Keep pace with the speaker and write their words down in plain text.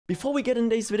Before we get in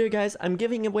today's video, guys, I'm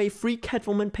giving away free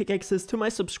Catwoman pickaxes to my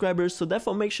subscribers, so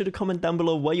therefore make sure to comment down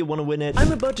below why you want to win it.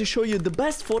 I'm about to show you the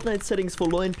best Fortnite settings for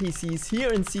low-end PCs here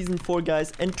in Season 4,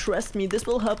 guys, and trust me, this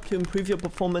will help to improve your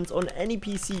performance on any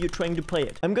PC you're trying to play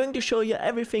it. I'm going to show you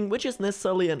everything which is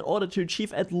necessary in order to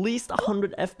achieve at least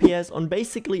 100 FPS on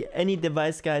basically any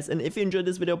device, guys, and if you enjoyed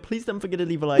this video, please don't forget to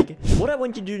leave a like. What I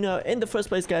want you to do now in the first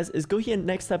place, guys, is go here and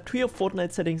next up to your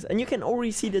Fortnite settings, and you can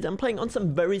already see that I'm playing on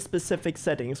some very specific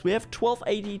settings. We have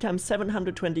 1280 x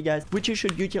 720, guys, which you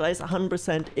should utilize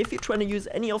 100%. If you're trying to use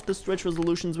any of the stretch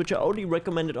resolutions which are already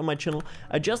recommended on my channel,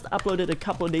 I just uploaded a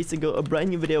couple of days ago a brand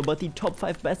new video about the top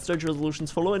 5 best stretch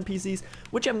resolutions for low-end PCs,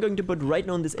 which I'm going to put right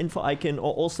now in this info icon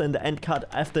or also in the end card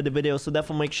after the video, so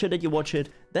therefore make sure that you watch it.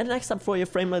 Then next up for your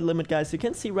frame rate limit, guys, you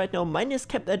can see right now mine is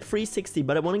kept at 360,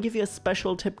 but I want to give you a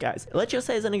special tip, guys. Let's just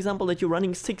say as an example that you're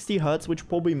running 60 Hz, which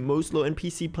probably most low-end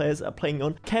PC players are playing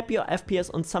on. Cap your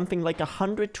FPS on something like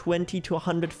 120 to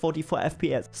 144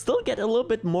 FPS. Still get a little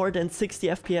bit more than 60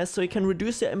 FPS, so you can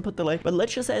reduce your input delay, but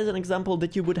let's just say as an example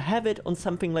that you would have it on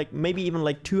something like maybe even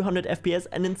like 200 FPS,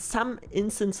 and in some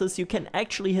instances you can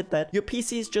actually hit that. Your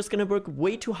PC is just gonna work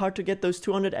way too hard to get those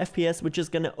 200 FPS, which is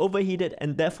gonna overheat it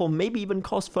and therefore maybe even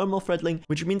cause thermal throttling,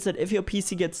 which means that if your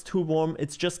PC gets too warm,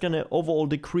 it's just gonna overall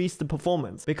decrease the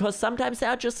performance. Because sometimes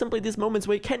there are just simply these moments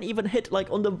where you can't even hit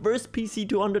like on the worst PC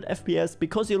 200 FPS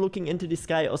because you're looking into the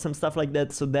sky or some stuff like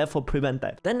that, so therefore prevent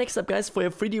that. Then next up, guys, for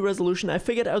your 3D resolution, I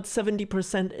figured out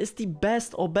 70% is the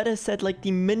best, or better said, like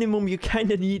the minimum you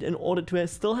kinda need in order to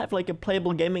still have like a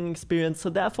playable gaming experience, so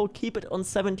therefore keep it on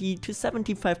 70 to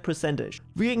 75%.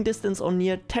 Viewing distance on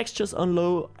near, textures on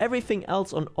low, everything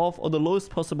else on off or the lowest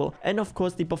possible, and of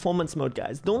course the performance mode,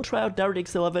 guys. Don't try out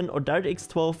DirectX 11 or DirectX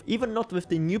 12, even not with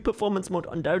the new performance mode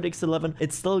on DirectX 11,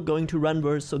 it's still going to run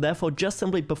worse, so therefore just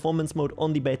simply performance mode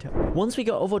on the beta. Once we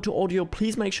go over to audio,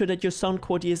 please make sure that your sound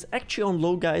quality is actually on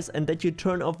low, guys, and that you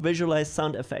turn off visualize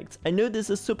sound effects. I know this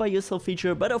is a super useful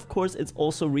feature, but of course it's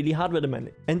also really hardware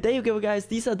demanding. And there you go, guys,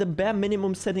 these are the bare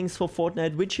minimum settings for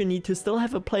Fortnite which you need to still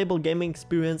have a playable gaming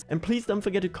experience. And please don't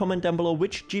forget to comment down below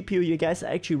which GPU you guys are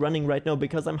actually running right now,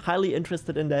 because I'm highly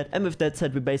interested in that. And with that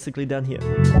said, we're basically done here.